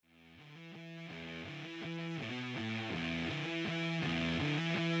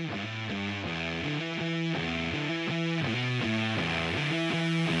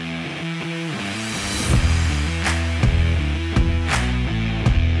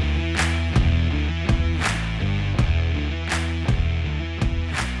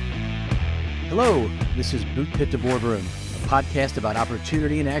Hello, this is Boot Pit to Boardroom, a podcast about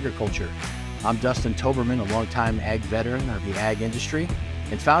opportunity in agriculture. I'm Dustin Toberman, a longtime ag veteran of the ag industry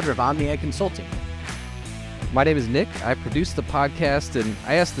and founder of Omni Ag Consulting. My name is Nick. I produce the podcast and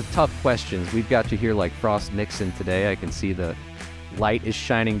I ask the tough questions. We've got you here like Frost Nixon today. I can see the light is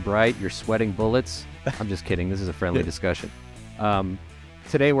shining bright. You're sweating bullets. I'm just kidding. This is a friendly discussion.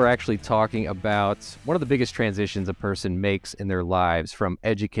 Today we're actually talking about one of the biggest transitions a person makes in their lives from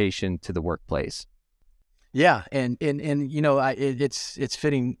education to the workplace. Yeah, and you know, it's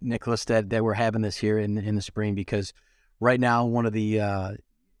fitting, Nicholas, that we're having this here in the spring, because right now one of the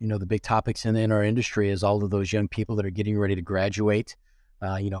the big topics in our industry is all of those young people that are getting ready to graduate.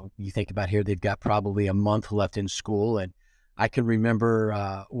 You think about here, they've got probably a month left in school, and I can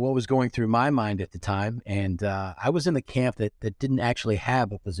remember what was going through my mind at the time, and I was in the camp that didn't actually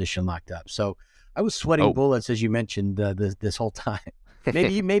have a position locked up. So I was sweating bullets, as you mentioned, this whole time.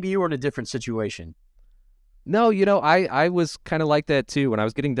 Maybe you were in a different situation. No, I was kind of like that too. When I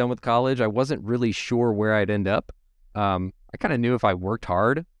was getting done with college, I wasn't really sure where I'd end up. I kind of knew if I worked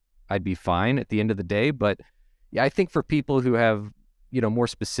hard, I'd be fine at the end of the day. But yeah, I think for people who have, more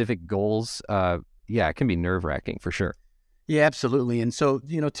specific goals, it can be nerve-wracking for sure. Yeah, absolutely. And so,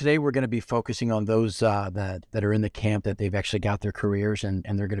 today we're going to be focusing on those that are in the camp that they've actually got their careers, and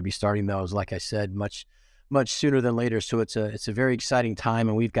they're going to be starting those, like I said, much sooner than later. So it's a very exciting time,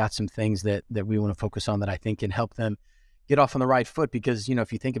 and we've got some things that we want to focus on that I think can help them get off on the right foot, because,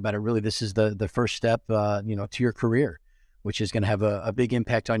 if you think about it, really, this is the first step, to your career, which is going to have a big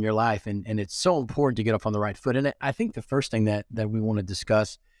impact on your life. And it's so important to get off on the right foot. And I think the first thing that we want to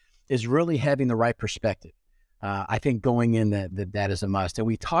discuss is really having the right perspective. I think going in that is a must. And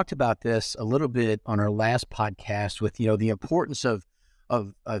we talked about this a little bit on our last podcast with, the importance of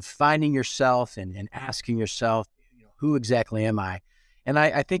finding yourself and asking yourself, who exactly am I? And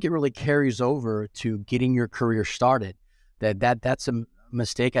I think it really carries over to getting your career started. That's a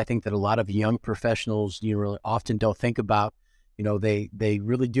mistake I think that a lot of young professionals really often don't think about. They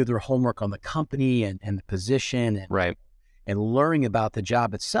really do their homework on the company and the position and, right, and learning about the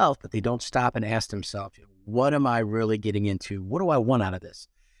job itself, but they don't stop and ask themselves, what am I really getting into? What do I want out of this?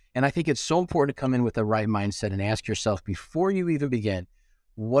 And I think it's so important to come in with the right mindset and ask yourself before you even begin,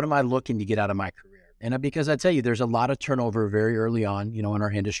 what am I looking to get out of my career? And because I tell you, there's a lot of turnover very early on, in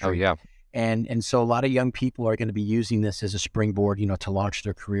our industry. Oh, yeah. And so a lot of young people are going to be using this as a springboard, to launch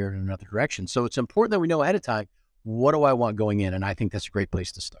their career in another direction. So it's important that we know ahead of time, what do I want going in? And I think that's a great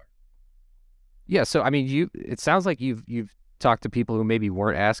place to start. Yeah. So, I mean, it sounds like you've talked to people who maybe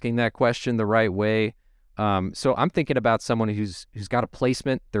weren't asking that question the right way. So I'm thinking about someone who's got a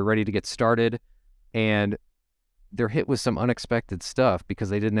placement, they're ready to get started, and they're hit with some unexpected stuff because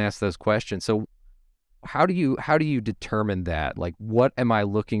they didn't ask those questions. So how do you determine that? Like, what am I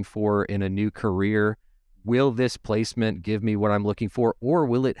looking for in a new career? Will this placement give me what I'm looking for, or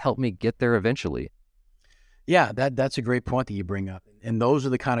will it help me get there eventually? Yeah, that's a great point that you bring up. And those are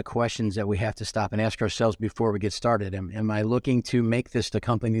the kind of questions that we have to stop and ask ourselves before we get started. Am I looking to make this the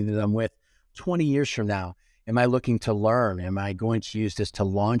company that I'm with 20 years from now? Am I looking to learn? Am I going to use this to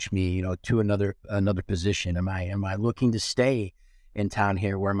launch me, to another position? Am I looking to stay in town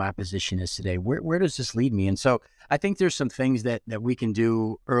here where my position is today? Where does this lead me? And so I think there's some things that we can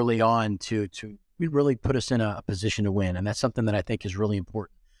do early on to really put us in a position to win. And that's something that I think is really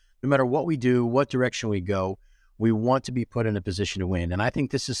important. No matter what we do, what direction we go, we want to be put in a position to win. And I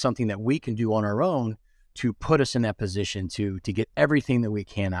think this is something that we can do on our own to put us in that position to get everything that we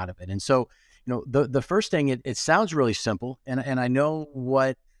can out of it. And so, the first thing, it sounds really simple, and I know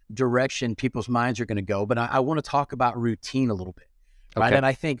what direction people's minds are going to go, but I want to talk about routine a little bit. Right. Okay. And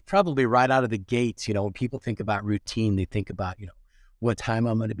I think probably right out of the gates, when people think about routine, they think about, what time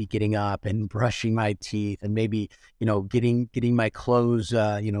I'm going to be getting up and brushing my teeth and maybe, getting my clothes,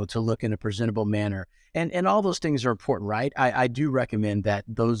 to look in a presentable manner. And all those things are important, right? I do recommend that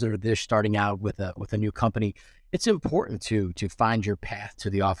those that are starting out with a new company, it's important to find your path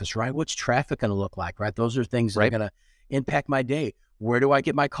to the office, right? What's traffic going to look like, right? Those are things that are going to impact my day. Where do I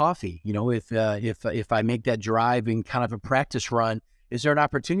get my coffee? If I make that drive in kind of a practice run, is there an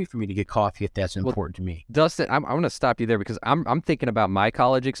opportunity for me to get coffee if that's important to me? Dustin, I'm going to stop you there because I'm thinking about my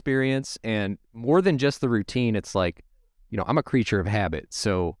college experience, and more than just the routine, it's like, I'm a creature of habit.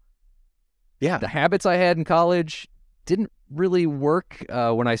 So yeah, the habits I had in college didn't really work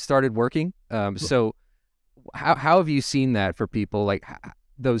when I started working. So how have you seen that for people? Like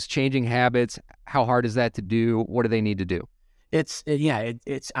those changing habits, how hard is that to do? What do they need to do? It's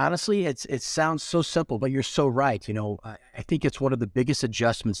honestly, it sounds so simple, but you're so right. I think it's one of the biggest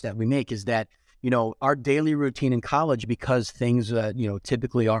adjustments that we make is that, our daily routine in college, because things,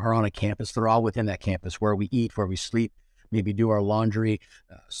 typically are on a campus, they're all within that campus, where we eat, where we sleep, maybe do our laundry,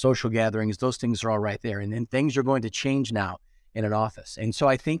 social gatherings, those things are all right there. And then things are going to change now in an office. And so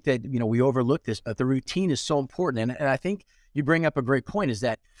I think that, we overlook this, but the routine is so important. And I think you bring up a great point, is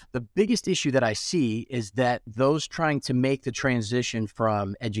that the biggest issue that I see is that those trying to make the transition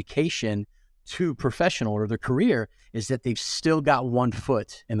from education to professional or their career is that they've still got one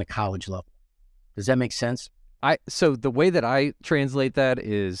foot in the college level. Does that make sense? So the way that I translate that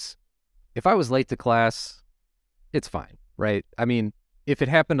is, if I was late to class, it's fine, right? I mean, if it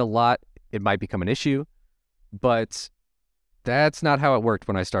happened a lot, it might become an issue, but that's not how it worked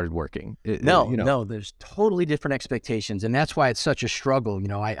when I started working. No, there's totally different expectations, and that's why it's such a struggle.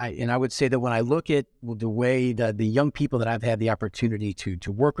 I would say that when I look at the way the young people that I've had the opportunity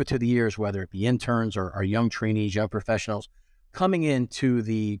to work with through the years, whether it be interns or young trainees, young professionals coming into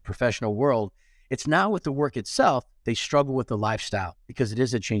the professional world, it's not with the work itself. They struggle with the lifestyle, because it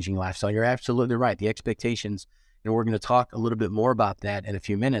is a changing lifestyle. You're absolutely right. The expectations, we're going to talk a little bit more about that in a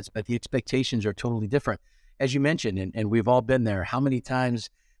few minutes, but the expectations are totally different. As you mentioned, and we've all been there, how many times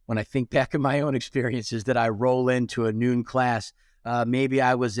when I think back in my own experiences that I roll into a noon class, maybe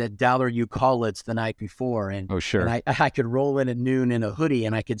I was at Dollar U College the night before, and oh, sure. And I could roll in at noon in a hoodie,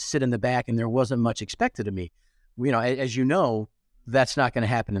 and I could sit in the back, and there wasn't much expected of me. As you know, that's not going to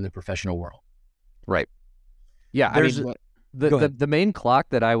happen in the professional world. Right. Yeah. The main clock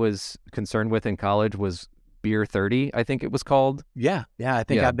that I was concerned with in college was Beer 30, I think it was called. Yeah. I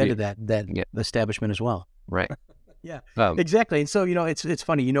think I've been to that establishment as well. Right. Yeah, exactly. And so, it's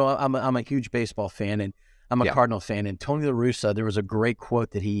funny, I'm a huge baseball fan, and I'm a Cardinal fan, and Tony La Russa, there was a great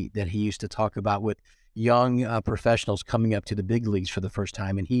quote that he used to talk about with young professionals coming up to the big leagues for the first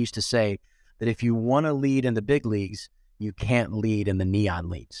time. And he used to say that if you want to lead in the big leagues, you can't lead in the neon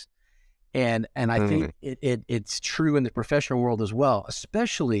leagues. And I think it's true in the professional world as well,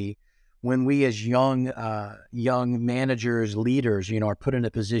 especially when we as young managers, leaders, are put in a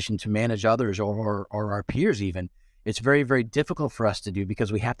position to manage others or our peers even. It's very, very difficult for us to do,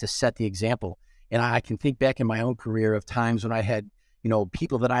 because we have to set the example. And I can think back in my own career of times when I had,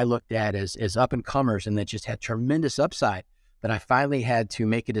 people that I looked at as up and comers and that just had tremendous upside, that I finally had to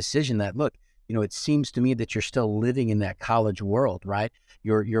make a decision that, look, it seems to me that you're still living in that college world, right?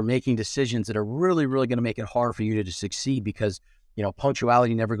 You're making decisions that are really, really going to make it hard for you to succeed, because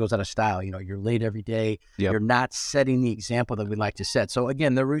punctuality never goes out of style. You're late every day. Yep. You're not setting the example that we like to set. So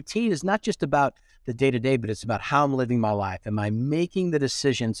again, the routine is not just about the day-to-day, but it's about how I'm living my life. Am I making the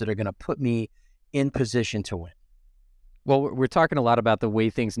decisions that are going to put me in position to win? Well, we're talking a lot about the way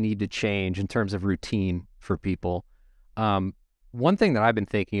things need to change in terms of routine for people. One thing that I've been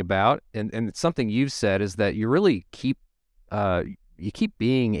thinking about, and it's something you've said, is that you really keep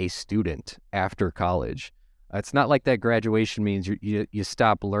being a student after college. It's not like that graduation means you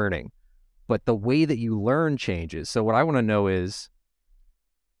stop learning, but the way that you learn changes. So what I want to know is,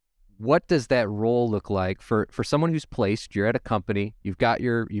 what does that role look like for someone who's placed? You're at a company, you've got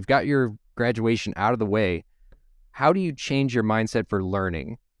your graduation out of the way. How do you change your mindset for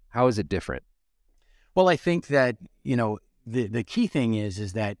learning? How is it different? Well, I think that, the key thing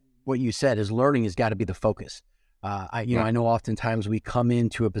is that what you said is learning has got to be the focus. I know oftentimes we come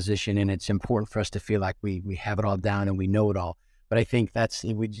into a position and it's important for us to feel like we have it all down and we know it all. But I think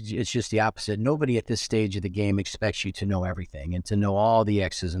it's just the opposite. Nobody at this stage of the game expects you to know everything and to know all the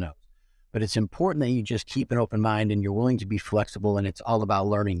X's and O's. But it's important that you just keep an open mind and you're willing to be flexible, and it's all about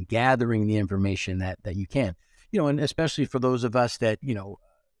learning, gathering the information that you can. And especially for those of us that,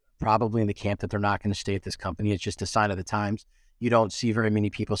 probably in the camp that they're not going to stay at this company. It's just a sign of the times. You don't see very many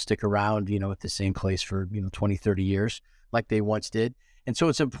people stick around, at the same place for, 20, 30 years like they once did. And so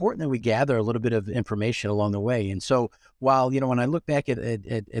it's important that we gather a little bit of information along the way. And so while, when I look back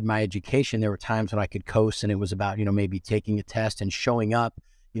at my education, there were times when I could coast, and it was about, maybe taking a test and showing up,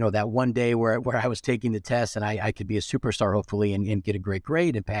 that one day where I was taking the test and I could be a superstar, hopefully, and get a great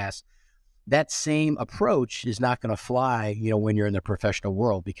grade and pass. That same approach is not going to fly, when you're in the professional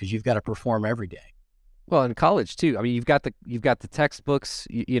world, because you've got to perform every day. Well, in college too. I mean, you've got the textbooks.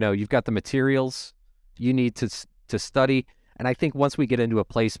 You've got the materials you need to study. And I think once we get into a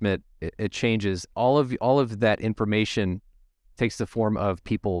placement, it changes. All of that information takes the form of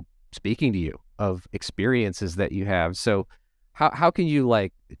people speaking to you, of experiences that you have. So how can you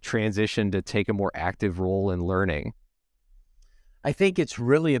transition to take a more active role in learning? I think it's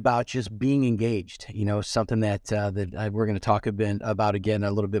really about just being engaged, something that we're going to talk about again a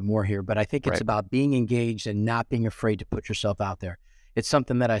little bit more here. But I think it's about being engaged and not being afraid to put yourself out there. It's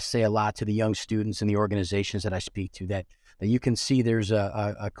something that I say a lot to the young students and the organizations that I speak to, that that you can see there's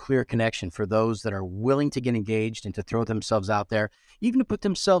a clear connection for those that are willing to get engaged and to throw themselves out there, even to put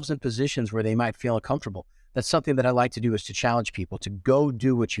themselves in positions where they might feel uncomfortable. That's something that I like to do, is to challenge people to go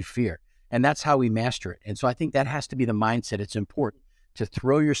do what you fear. And that's how we master it. And so I think that has to be the mindset. It's important to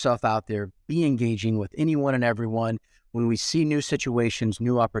throw yourself out there, be engaging with anyone and everyone. When we see new situations,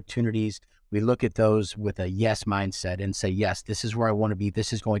 new opportunities, we look at those with a yes mindset and say, yes, this is where I want to be.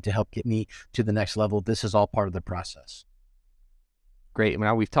 This is going to help get me to the next level. This is all part of the process. Great.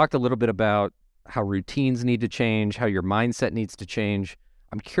 Now, we've talked a little bit about how routines need to change, how your mindset needs to change.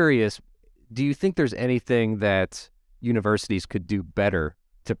 I'm curious, do you think there's anything that universities could do better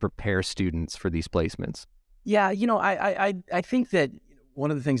to prepare students for these placements? Yeah, I think that one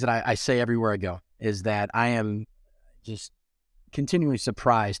of the things that I say everywhere I go is that I am just continually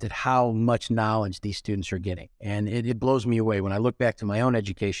surprised at how much knowledge these students are getting. And it blows me away when I look back to my own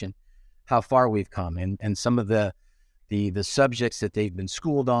education, how far we've come, and some of the subjects that they've been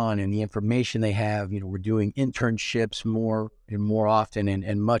schooled on and the information they have. We're doing internships more and more often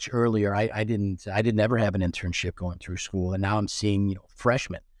and much earlier. I didn't ever have an internship going through school, and now I'm seeing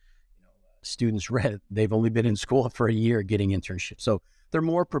freshmen students they've only been in school for a year getting internships, so they're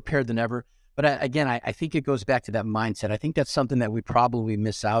more prepared than ever. But I think it goes back to that mindset. I think that's something that we probably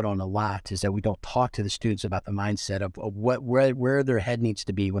miss out on a lot, is that we don't talk to the students about the mindset of where their head needs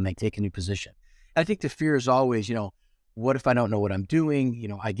to be when they take a new position. I think the fear is always, what if I don't know what I'm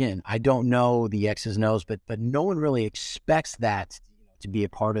doing? Again, I don't know the X's and O's, but no one really expects that to be a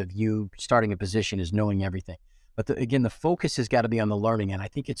part of you starting a position, is knowing everything. But again, the focus has got to be on the learning. And I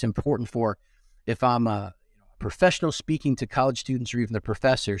think it's important if I'm a professional speaking to college students or even the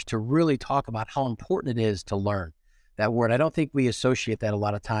professors, to really talk about how important it is to learn. That word, I don't think we associate that a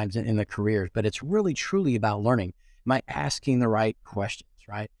lot of times in the careers, but it's really truly about learning. Am I asking the right questions,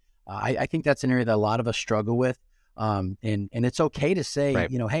 right? I think that's an area that a lot of us struggle with. And it's okay to say, Right.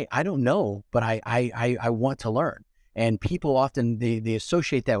 Hey, I don't know, but I want to learn. And people often, they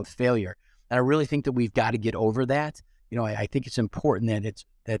associate that with failure. And I really think that we've got to get over that. I think it's important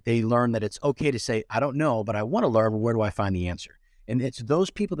that they learn that it's okay to say, I don't know, but I want to learn. Where do I find the answer? And it's those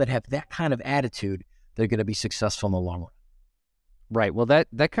people that have that kind of attitude that are going to be successful in the long run. Right. Well,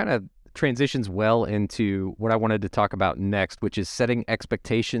 that kind of transitions well into what I wanted to talk about next, which is setting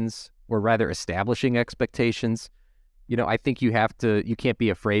expectations, or rather establishing expectations. I think you can't be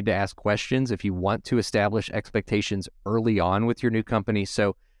afraid to ask questions if you want to establish expectations early on with your new company.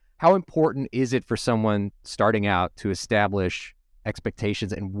 So how important is it for someone starting out to establish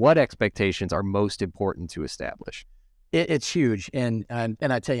expectations, and what expectations are most important to establish? It's huge. And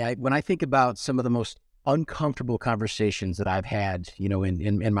I tell you, when I think about some of the most uncomfortable conversations that I've had,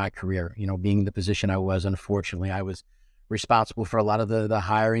 in my career, being in the position I was, unfortunately, I was responsible for a lot of the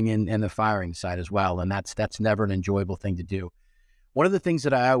hiring and the firing side as well. And that's never an enjoyable thing to do. One of the things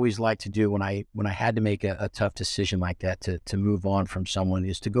that I always like to do when I had to make a tough decision like that to move on from someone,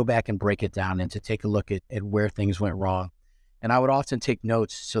 is to go back and break it down and to take a look at where things went wrong. And I would often take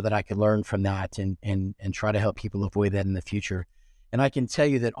notes so that I could learn from that and try to help people avoid that in the future. And I can tell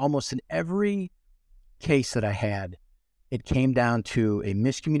you that almost in every case that I had, it came down to a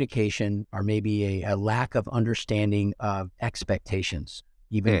miscommunication or maybe a lack of understanding of expectations,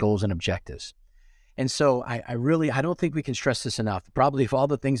 even goals and objectives. And so I don't think we can stress this enough. Probably of all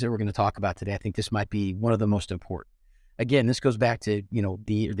the things that we're going to talk about today, I think this might be one of the most important. Again, this goes back to,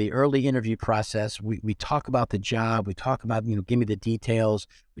 the early interview process. We talk about the job. We talk about, give me the details.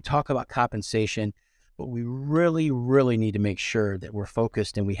 We talk about compensation. But we really, really need to make sure that we're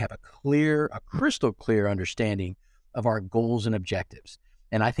focused and we have a crystal clear understanding of our goals and objectives.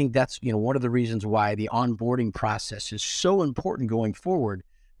 And I think that's, one of the reasons why the onboarding process is so important going forward,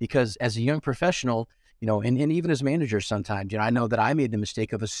 because as a young professional, and even as managers sometimes, I know that I made the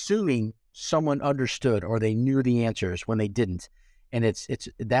mistake of assuming someone understood or they knew the answers when they didn't. And it's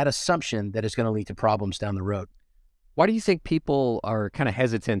that assumption that is going to lead to problems down the road. Why do you think people are kind of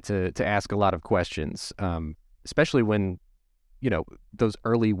hesitant to ask a lot of questions, especially when, those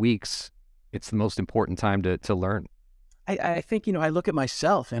early weeks, it's the most important time to learn? I think, I look at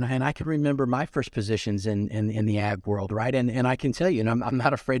myself and I can remember my first positions in the ag world, right? And I can tell you, and I'm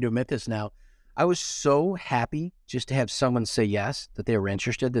not afraid to admit this now, I was so happy just to have someone say yes, that they were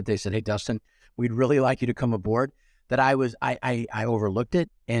interested, that they said, hey, Dustin, we'd really like you to come aboard, that I overlooked it.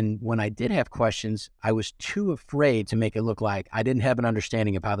 And when I did have questions, I was too afraid to make it look like I didn't have an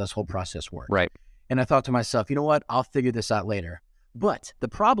understanding of how this whole process worked. Right. And I thought to myself, you know what, I'll figure this out later. But the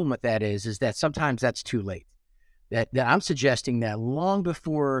problem with that is that sometimes that's too late. That I'm suggesting that long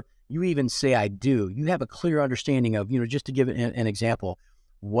before you even say I do, you have a clear understanding of, just to give an example,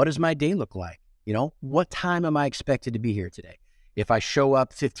 what does my day look like? What time am I expected to be here today? If I show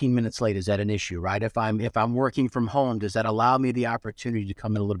up 15 minutes late, is that an issue, right? If I'm working from home, does that allow me the opportunity to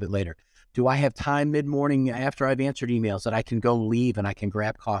come in a little bit later? Do I have time mid-morning after I've answered emails that I can go leave and I can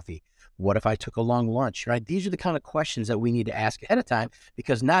grab coffee? What if I took a long lunch, right? These are the kind of questions that we need to ask ahead of time,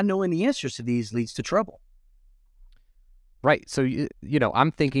 because not knowing the answers to these leads to trouble. Right. So,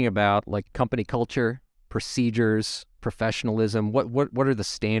 I'm thinking about like company culture, procedures, professionalism. What are the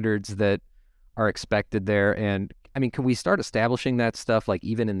standards that are expected there? And I mean, can we start establishing that stuff like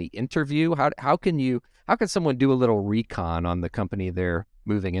even in the interview? How can someone do a little recon on the company they're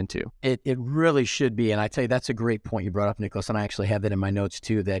moving into? It really should be. And I tell you, that's a great point you brought up, Nicholas. And I actually have that in my notes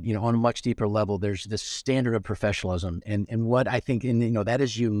too, that, on a much deeper level, there's this standard of professionalism and what I think, that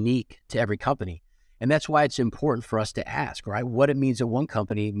is unique to every company. And that's why it's important for us to ask, right? What it means at one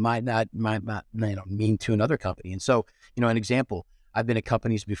company might not mean to another company. And so, an example, I've been at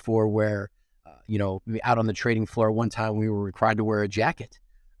companies before where, out on the trading floor, one time we were required to wear a jacket.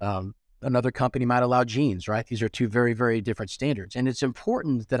 Another company might allow jeans, right? These are two very, very different standards. And it's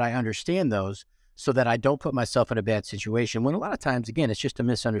important that I understand those so that I don't put myself in a bad situation, when a lot of times, again, it's just a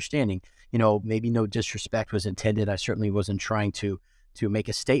misunderstanding. Maybe no disrespect was intended. I certainly wasn't trying to make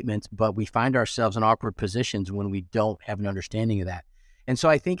a statement, but we find ourselves in awkward positions when we don't have an understanding of that. And so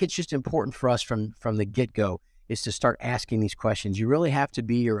I think it's just important for us from the get-go is to start asking these questions. You really have to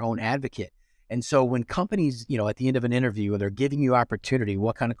be your own advocate. And so when companies, at the end of an interview, and they're giving you opportunity,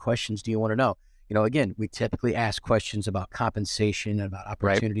 what kind of questions do you want to know? Again, we typically ask questions about compensation and about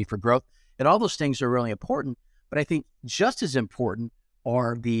opportunity for growth. And all those things are really important. But I think just as important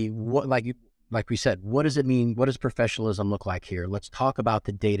are like we said, what does it mean? What does professionalism look like here? Let's talk about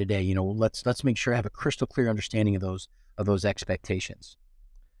the day-to-day. Let's make sure I have a crystal clear understanding of those expectations.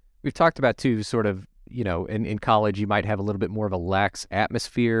 We've talked about too, sort of, in college, you might have a little bit more of a lax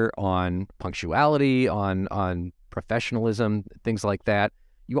atmosphere on punctuality, on professionalism, things like that.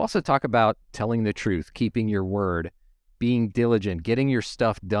 You also talk about telling the truth, keeping your word, being diligent, getting your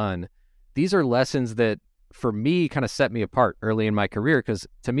stuff done. These are lessons that, for me, kind of set me apart early in my career, because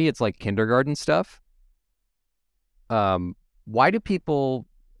to me, it's like kindergarten stuff. Why do people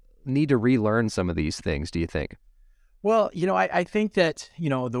need to relearn some of these things, do you think? Well, I think that,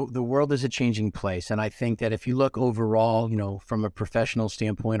 the world is a changing place. And I think that if you look overall, from a professional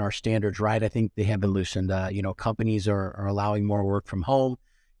standpoint, our standards, right, I think they have been loosened. Companies are allowing more work from home.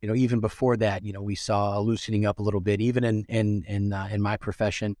 Even before that, we saw a loosening up a little bit, even in my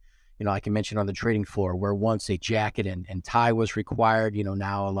profession. I can mention on the trading floor where once a jacket and tie was required,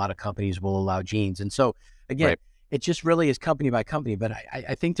 now a lot of companies will allow jeans. And so, again, Right. It just really is company by company. But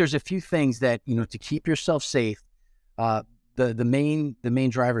I think there's a few things that, to keep yourself safe. The main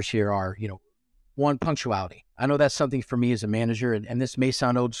drivers here are, one, punctuality. I know that's something for me as a manager, and this may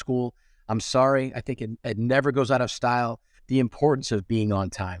sound old school. I'm sorry. I think it never goes out of style. The importance of being on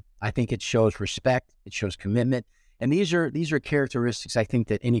time. I think it shows respect. It shows commitment. And these are characteristics I think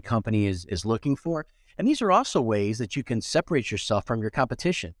that any company is looking for. And these are also ways that you can separate yourself from your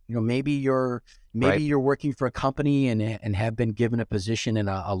competition. Maybe you're working for a company and have been given a position in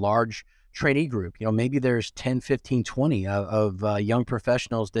a large trainee group. Maybe there's 10, 15, 20 of young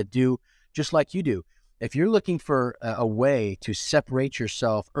professionals that do just like you do. If you're looking for a way to separate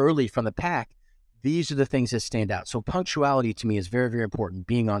yourself early from the pack, these are the things that stand out. So punctuality to me is very, very important.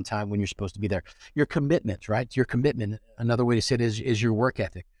 Being on time when you're supposed to be there. Your commitment, right? Your commitment. Another way to say it is your work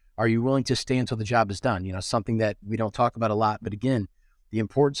ethic. Are you willing to stay until the job is done? Something that we don't talk about a lot, but again, the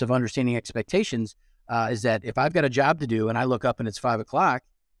importance of understanding expectations is that if I've got a job to do and I look up and it's 5:00,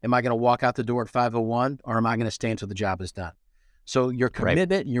 am I going to walk out the door at 5:01 or am I going to stay until the job is done? So your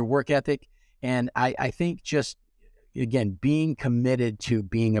commitment, your work ethic, and I think just, again, being committed to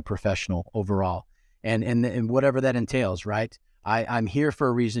being a professional overall and whatever that entails, right? I'm here for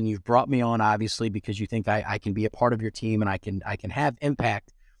a reason. You've brought me on, obviously, because you think I can be a part of your team and I can have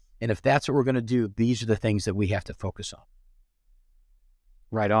impact. And if that's what we're going to do, these are the things that we have to focus on.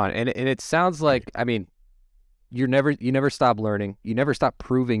 Right on. And it sounds like, I mean, you never stop learning. You never stop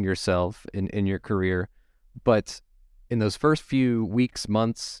proving yourself in your career. But in those first few weeks,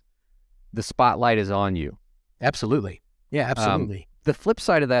 months, the spotlight is on you. Absolutely. Yeah, absolutely. The flip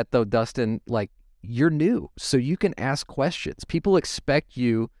side of that, though, Dustin, like, you're new, so you can ask questions. People expect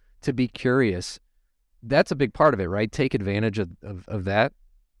you to be curious. That's a big part of it, right? Take advantage of that.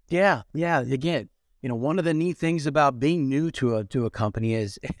 Yeah. Again, one of the neat things about being new to a company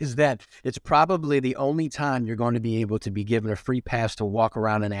is that it's probably the only time you're going to be able to be given a free pass to walk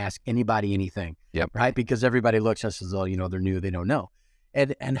around and ask anybody anything. Yep. Right? Because everybody looks at us as though, they're new, they don't know.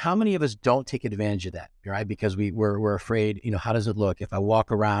 And how many of us don't take advantage of that, right? Because we're afraid, how does it look? If I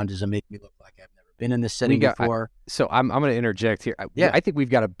walk around, does it make me look like I've never been in this setting before? So I'm going to interject here. Yeah. I think we've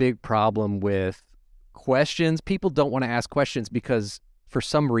got a big problem with questions. People don't want to ask questions because for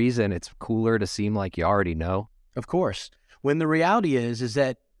some reason it's cooler to seem like you already know. Of course. When the reality is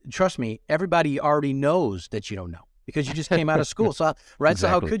that, trust me, everybody already knows that you don't know because you just came out of school. So, right. Exactly. So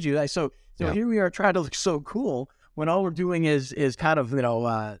how could you? So Here we are trying to look so cool when all we're doing is kind of,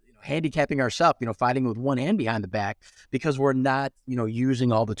 handicapping ourselves, fighting with one hand behind the back because we're not,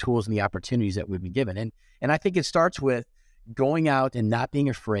 using all the tools and the opportunities that we've been given. And I think it starts with going out and not being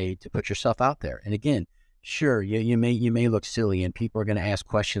afraid to put yourself out there. And again, sure, you may look silly and people are going to ask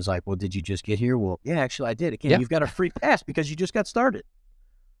questions like, well, did you just get here? Well, yeah, actually I did. Again, You've got a free pass because you just got started.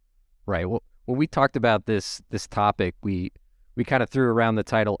 Right. Well, when we talked about this topic, we kind of threw around the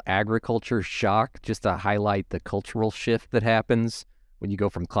title agriculture shock just to highlight the cultural shift that happens when you go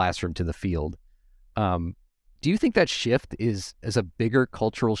from classroom to the field. Do you think that shift is a bigger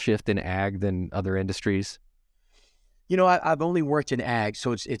cultural shift in ag than other industries? I've only worked in ag,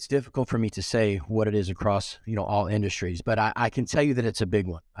 so it's difficult for me to say what it is across, all industries. But I can tell you that it's a big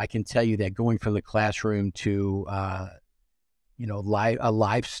one. I can tell you that going from the classroom to, a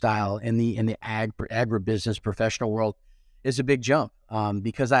lifestyle in the agribusiness professional world is a big jump.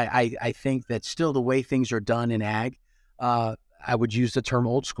 Because I think that still the way things are done in ag, I would use the term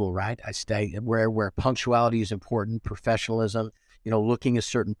old school, right? I stay where punctuality is important, professionalism, looking a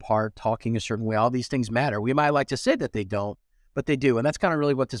certain part, talking a certain way, all these things matter. We might like to say that they don't, but they do. And that's kind of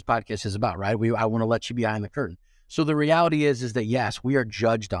really what this podcast is about, right? I want to let you behind the curtain. So the reality is that, yes, we are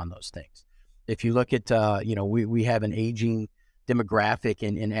judged on those things. If you look at, we have an aging demographic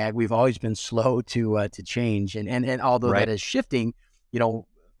in ag. We've always been slow to change. And although that is shifting,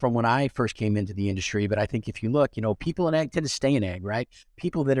 from when I first came into the industry, but I think if you look, people in ag tend to stay in ag, right?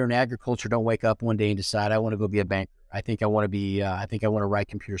 People that are in agriculture don't wake up one day and decide, I want to go be a banker. I think I want to write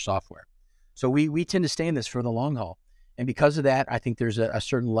computer software. So we tend to stay in this for the long haul. And because of that, I think there's a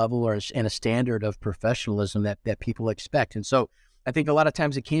certain level and a standard of professionalism that people expect. And so I think a lot of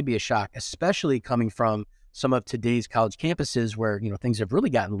times it can be a shock, especially coming from some of today's college campuses where, things have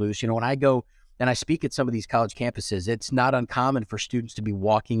really gotten loose. When I go and I speak at some of these college campuses, it's not uncommon for students to be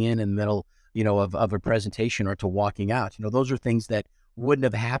walking in the middle, of a presentation or to walking out. Those are things that wouldn't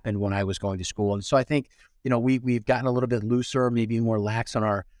have happened when I was going to school. And so I think, we've gotten a little bit looser, maybe more lax on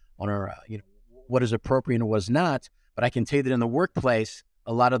our what is appropriate and was not. But I can tell you that in the workplace,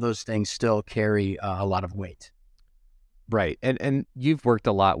 a lot of those things still carry a lot of weight. Right. And you've worked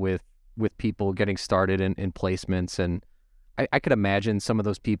a lot with people getting started in placements, and I could imagine some of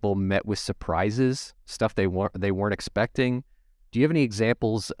those people met with surprises, stuff they weren't expecting. Do you have any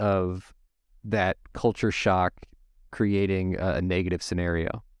examples of that culture shock creating a negative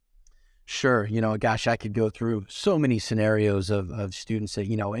scenario? Sure. Gosh, I could go through so many scenarios of students that,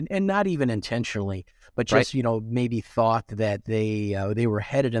 and not even intentionally, but just, maybe thought that they were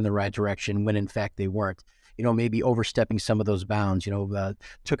headed in the right direction when in fact they weren't. Maybe overstepping some of those bounds,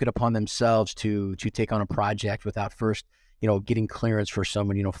 took it upon themselves to take on a project without first, getting clearance for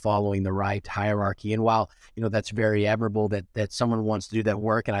someone, following the right hierarchy. And while, that's very admirable that someone wants to do that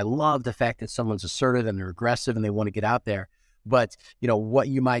work, and I love the fact that someone's assertive and they're aggressive and they want to get out there. But, what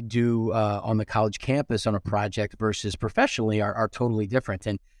you might do on the college campus on a project versus professionally are totally different.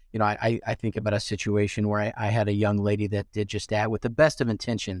 And, I think about a situation where I had a young lady that did just that with the best of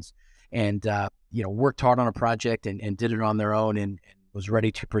intentions and, worked hard on a project and did it on their own and was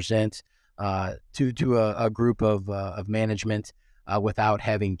ready to present to a group of management without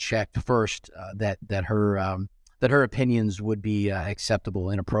having checked first that her opinions would be acceptable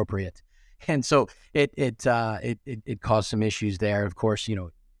and appropriate. And so it caused some issues there. Of course,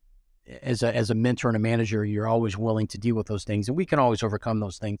 as a mentor and a manager, you're always willing to deal with those things, and we can always overcome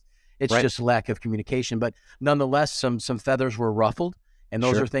those things. It's just lack of communication. But nonetheless, some feathers were ruffled, and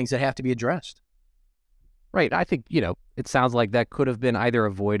those are things that have to be addressed. Right. I think, it sounds like that could have been either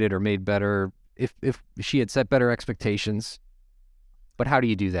avoided or made better if she had set better expectations. But how do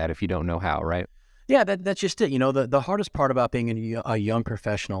you do that if you don't know how, right? Yeah, that's just it. The hardest part about being a young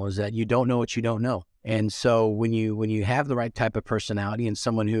professional is that you don't know what you don't know. And so when you have the right type of personality and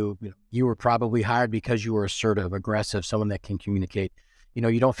someone who, you were probably hired because you were assertive, aggressive, someone that can communicate,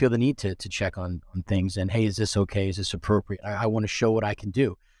 you don't feel the need to check on things and, hey, is this okay? Is this appropriate? I want to show what I can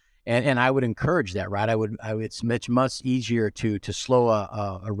do. And I would encourage that, right? It's much easier to slow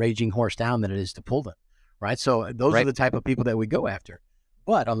a raging horse down than it is to pull them, right? So those are the type of people that we go after.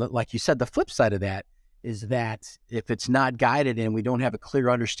 But like you said, the flip side of that is that if it's not guided and we don't have a clear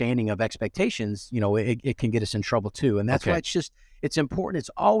understanding of expectations, it can get us in trouble too. And that's why it's important.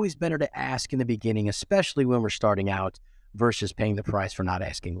 It's always better to ask in the beginning, especially when we're starting out, versus paying the price for not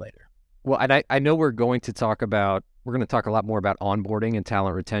asking later. Well, and I know we're going to talk a lot more about onboarding and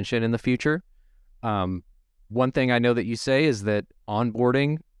talent retention in the future. One thing I know that you say is that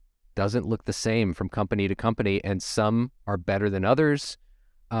onboarding doesn't look the same from company to company, and some are better than others.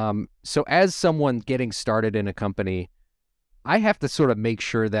 So as someone getting started in a company, I have to sort of make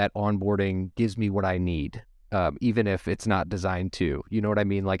sure that onboarding gives me what I need, even if it's not designed to. You know what I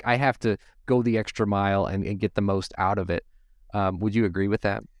mean? Like, I have to go the extra mile and get the most out of it. Would you agree with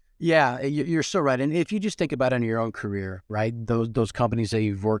that? Yeah, you're so right. And if you just think about it in your own career, right? Those companies that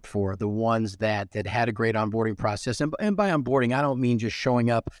you've worked for, the ones that had a great onboarding process, and by onboarding, I don't mean just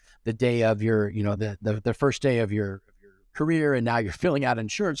showing up the day of your, the first day of your career, and now you're filling out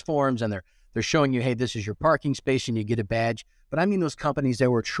insurance forms, and they're showing you, hey, this is your parking space, and you get a badge. But I mean those companies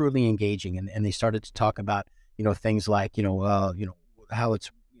that were truly engaging, and they started to talk about, things like, how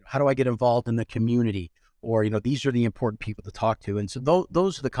do I get involved in the community? Or, these are the important people to talk to. And so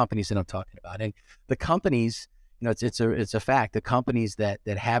those are the companies that I'm talking about. And the companies, it's a fact, the companies that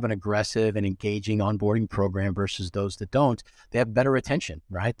have an aggressive and engaging onboarding program versus those that don't, they have better retention,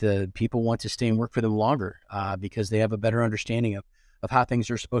 right? The people want to stay and work for them longer because they have a better understanding of how things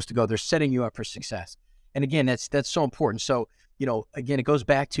are supposed to go. They're setting you up for success. And again, that's so important. So, again, it goes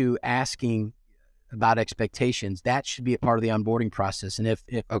back to asking about expectations. That should be a part of the onboarding process. And if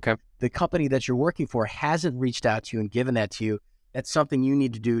Okay. the company that you're working for hasn't reached out to you and given that to you, that's something you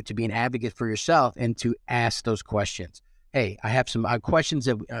need to do to be an advocate for yourself and to ask those questions. Hey, I have some questions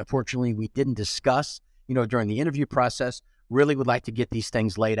that unfortunately we didn't discuss, during the interview process. Really would like to get these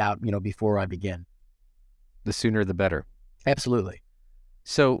things laid out, before I begin. The sooner the better. Absolutely.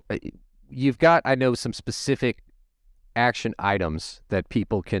 So you've got, I know, some specific action items that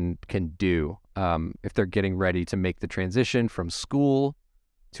people can do if they're getting ready to make the transition from school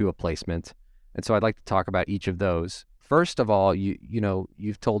to a placement. And so I'd like to talk about each of those. First of all,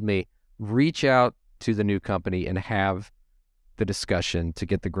 you've told me reach out to the new company and have the discussion to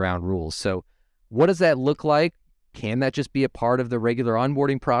get the ground rules. So what does that look like? Can that just be a part of the regular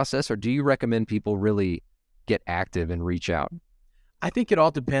onboarding process, or do you recommend people really get active and reach out? I think it all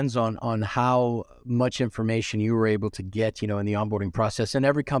depends on how much information you were able to get, in the onboarding process. And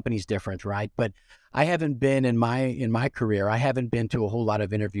every company's different, right? But I haven't been in my career, I haven't been to a whole lot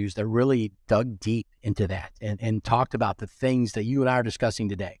of interviews that really dug deep into that and talked about the things that you and I are discussing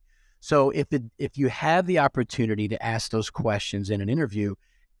today. So if you have the opportunity to ask those questions in an interview,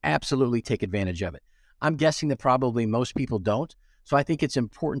 absolutely take advantage of it. I'm guessing that probably most people don't. So I think it's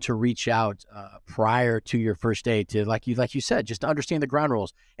important to reach out prior to your first day to, like you said, just to understand the ground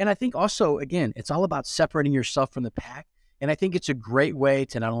rules. And I think also, again, it's all about separating yourself from the pack. And I think it's a great way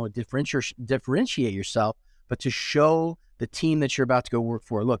to not only differentiate yourself, but to show the team that you're about to go work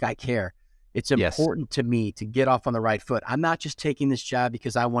for, look, I care. It's important to me to get off on the right foot. I'm not just taking this job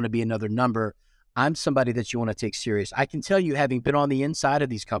because I want to be another number. I'm somebody that you want to take serious. I can tell you, having been on the inside of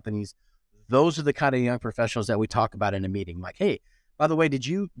these companies, those are the kind of young professionals that we talk about in a meeting. Like, hey, by the way, did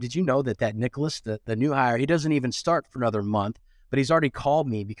you know that Nicholas, the new hire, he doesn't even start for another month, but he's already called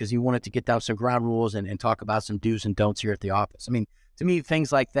me because he wanted to get down some ground rules and talk about some do's and don'ts here at the office. I mean, to me,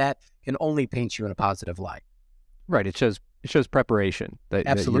 things like that can only paint you in a positive light. Right. It shows preparation that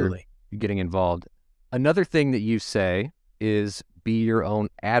Absolutely. You're getting involved. Another thing that you say is be your own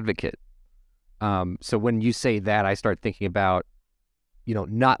advocate. So when you say that, I start thinking about,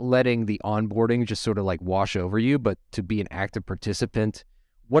 not letting the onboarding just sort of like wash over you, but to be an active participant.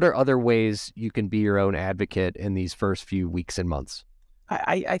 What are other ways you can be your own advocate in these first few weeks and months?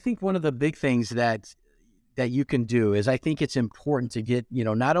 I think one of the big things that you can do is, I think it's important to get,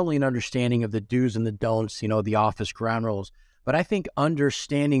 not only an understanding of the do's and the don'ts, the office ground rules, but I think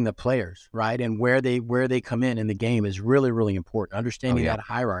understanding the players, right? And where they come in the game is really, really important. Understanding that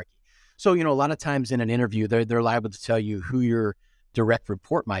hierarchy. So, a lot of times in an interview, they're liable to tell you who your direct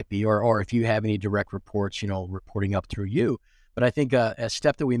report might be, or if you have any direct reports, reporting up through you. But I think a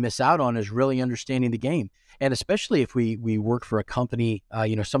step that we miss out on is really understanding the game. And especially if we work for a company,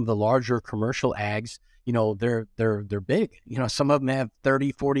 some of the larger commercial ags, they're big. Some of them have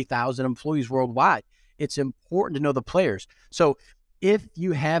 30, 40,000 employees worldwide. It's important to know the players. So if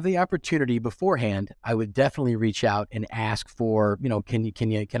you have the opportunity beforehand, I would definitely reach out and ask for,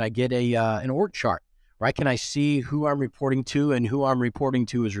 can I get an org chart? Right? Can I see who I'm reporting to and who I'm reporting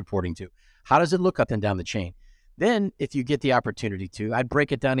to is reporting to? How does it look up and down the chain? Then if you get the opportunity to, I'd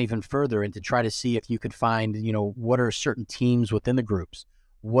break it down even further and to try to see if you could find, what are certain teams within the groups?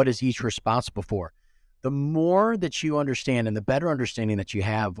 What is each responsible for? The more that you understand and the better understanding that you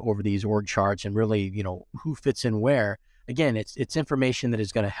have over these org charts and really, who fits in where, again, it's information that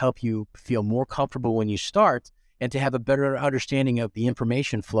is going to help you feel more comfortable when you start and to have a better understanding of the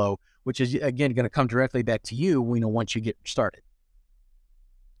information flow, which is, again, going to come directly back to you, once you get started.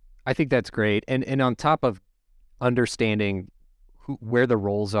 I think that's great. And on top of understanding where the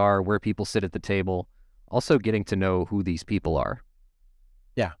roles are, where people sit at the table, also getting to know who these people are.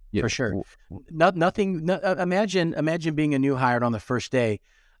 Yeah, for sure. Imagine being a new hire on the first day.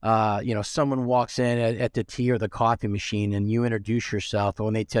 Someone walks in at the tea or the coffee machine, and you introduce yourself,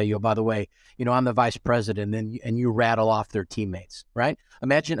 and they tell you, oh, by the way, I'm the vice president, and you rattle off their teammates, right?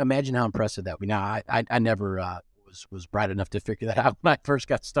 Imagine how impressive that would be. Now, I never was bright enough to figure that out when I first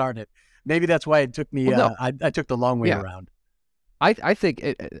got started. Maybe that's why it took me. Well, no. I took the long way around. I think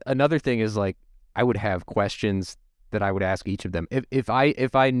another thing is, like, I would have questions that I would ask each of them. If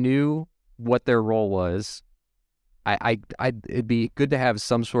I knew what their role was, it'd be good to have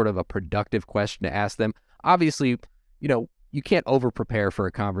some sort of a productive question to ask them. Obviously, you can't over prepare for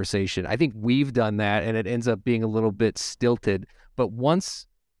a conversation. I think we've done that, and it ends up being a little bit stilted. But once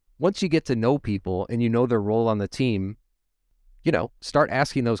you get to know people and you know their role on the team, start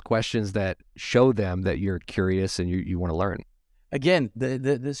asking those questions that show them that you're curious and you want to learn. Again,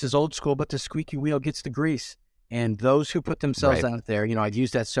 this is old school, but the squeaky wheel gets the grease. And those who put themselves out there, I've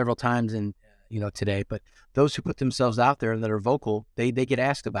used that several times in, today, but those who put themselves out there and that are vocal, they get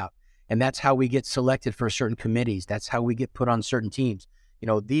asked about. And that's how we get selected for certain committees. That's how we get put on certain teams.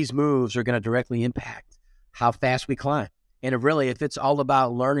 These moves are going to directly impact how fast we climb. And if it's all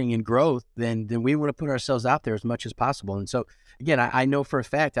about learning and growth, then we want to put ourselves out there as much as possible. And so, again, I know for a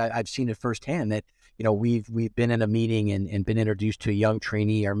fact, I've seen it firsthand that, we've been in a meeting and been introduced to a young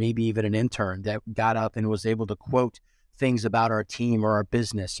trainee or maybe even an intern that got up and was able to quote things about our team or our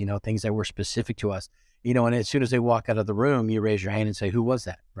business, things that were specific to us, and as soon as they walk out of the room, you raise your hand and say, who was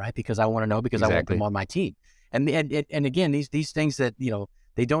that? Right? Because I want to know, because I want them on my team. And again, these things that,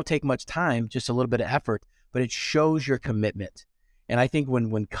 they don't take much time, just a little bit of effort, but it shows your commitment. And I think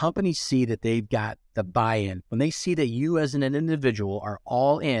when companies see that they've got the buy-in, when they see that you as an individual are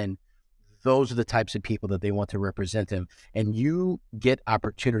all in, those are the types of people that they want to represent them. And you get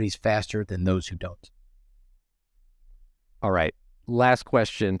opportunities faster than those who don't. All right. Last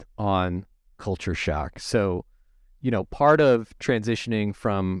question on culture shock. So, part of transitioning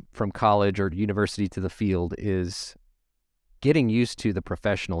from college or university to the field is getting used to the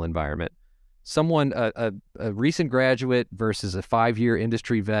professional environment. Someone, a recent graduate versus a 5-year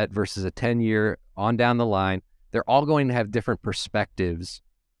industry vet versus a 10-year on down the line, they're all going to have different perspectives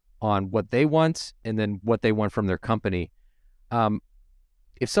on what they want and then what they want from their company.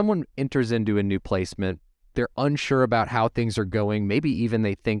 If someone enters into a new placement, they're unsure about how things are going, maybe even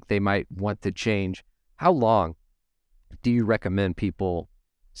they think they might want to change. How long do you recommend people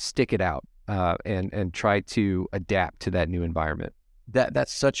stick it out and try to adapt to that new environment?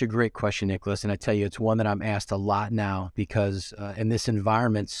 That's such a great question, Nicholas. And I tell you, it's one that I'm asked a lot now because in this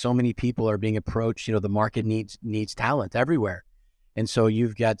environment, so many people are being approached. The market needs talent everywhere. And so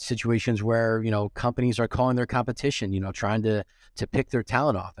you've got situations where, companies are calling their competition, trying to pick their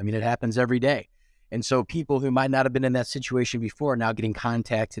talent off. I mean, it happens every day. And so people who might not have been in that situation before are now getting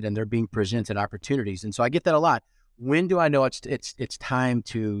contacted and they're being presented opportunities. And so I get that a lot. When do I know it's time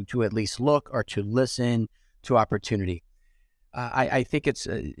to at least look or to listen to opportunity? I think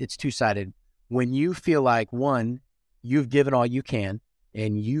it's two-sided. When you feel like, one, you've given all you can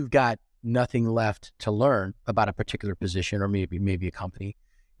and you've got nothing left to learn about a particular position or maybe a company.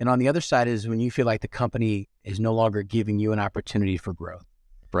 And on the other side is when you feel like the company is no longer giving you an opportunity for growth.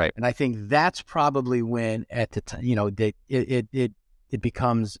 Right. And I think that's probably when at the time, it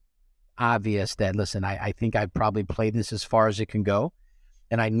becomes obvious that, listen, I think I've probably played this as far as it can go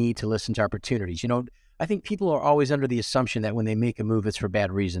and I need to listen to opportunities. I think people are always under the assumption that when they make a move, it's for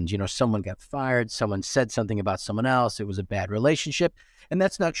bad reasons. Someone got fired, someone said something about someone else, it was a bad relationship, and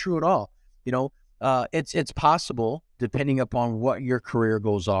that's not true at all. It's possible, depending upon what your career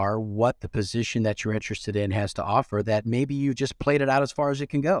goals are, what the position that you're interested in has to offer, that maybe you just played it out as far as it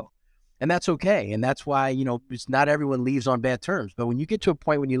can go. And that's okay. And that's why, it's not everyone leaves on bad terms. But when you get to a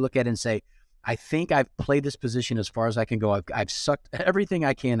point when you look at it and say, I think I've played this position as far as I can go, I've sucked everything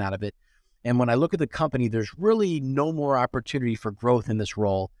I can out of it. And when I look at the company, there's really no more opportunity for growth in this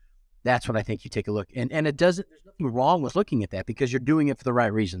role. That's when I think you take a look. And there's nothing wrong with looking at that because you're doing it for the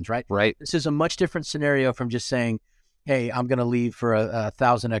right reasons, right? Right. This is a much different scenario from just saying, hey, I'm going to leave for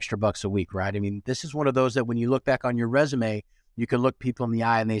 $1,000 extra bucks a week, right? I mean, this is one of those that when you look back on your resume, you can look people in the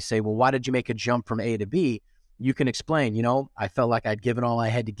eye and they say, well, why did you make a jump from A to B? You can explain, I felt like I'd given all I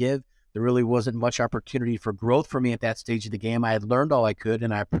had to give. There really wasn't much opportunity for growth for me at that stage of the game. I had learned all I could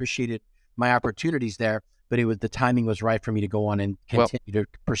and I appreciated my opportunities there, but the timing was right for me to go on and continue to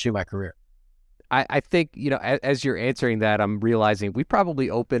pursue my career. I think, as you're answering that, I'm realizing we probably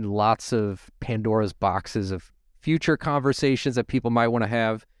opened lots of Pandora's boxes of future conversations that people might want to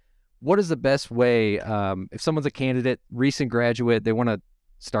have. What is the best way, if someone's a candidate, recent graduate, they want to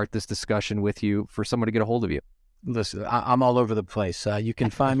start this discussion with you, for someone to get a hold of you? Listen, I'm all over the place. You can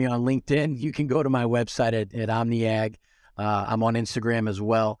find me on LinkedIn. You can go to my website at OmniAg. I'm on Instagram as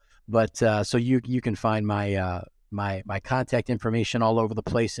well. But so you can find my contact information all over the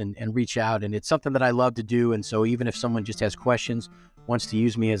place and reach out. And it's something that I love to do. And so even if someone just has questions, wants to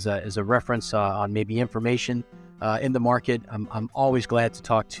use me as a reference on maybe information in the market, I'm always glad to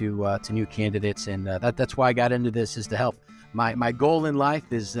talk to new candidates. And that's why I got into this, is to help. My goal in life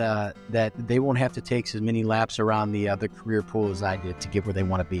is that they won't have to take as many laps around the career pool as I did to get where they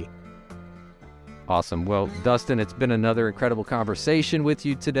want to be. Awesome. Well, Dustin, it's been another incredible conversation with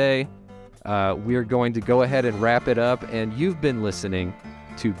you today. We're going to go ahead and wrap it up, and you've been listening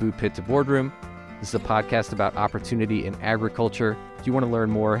to Boot Pit to Boardroom. This is a podcast about opportunity in agriculture. If you want to learn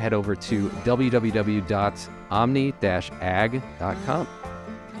more, head over to www.omni-ag.com.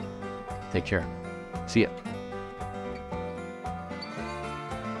 Take care. See ya.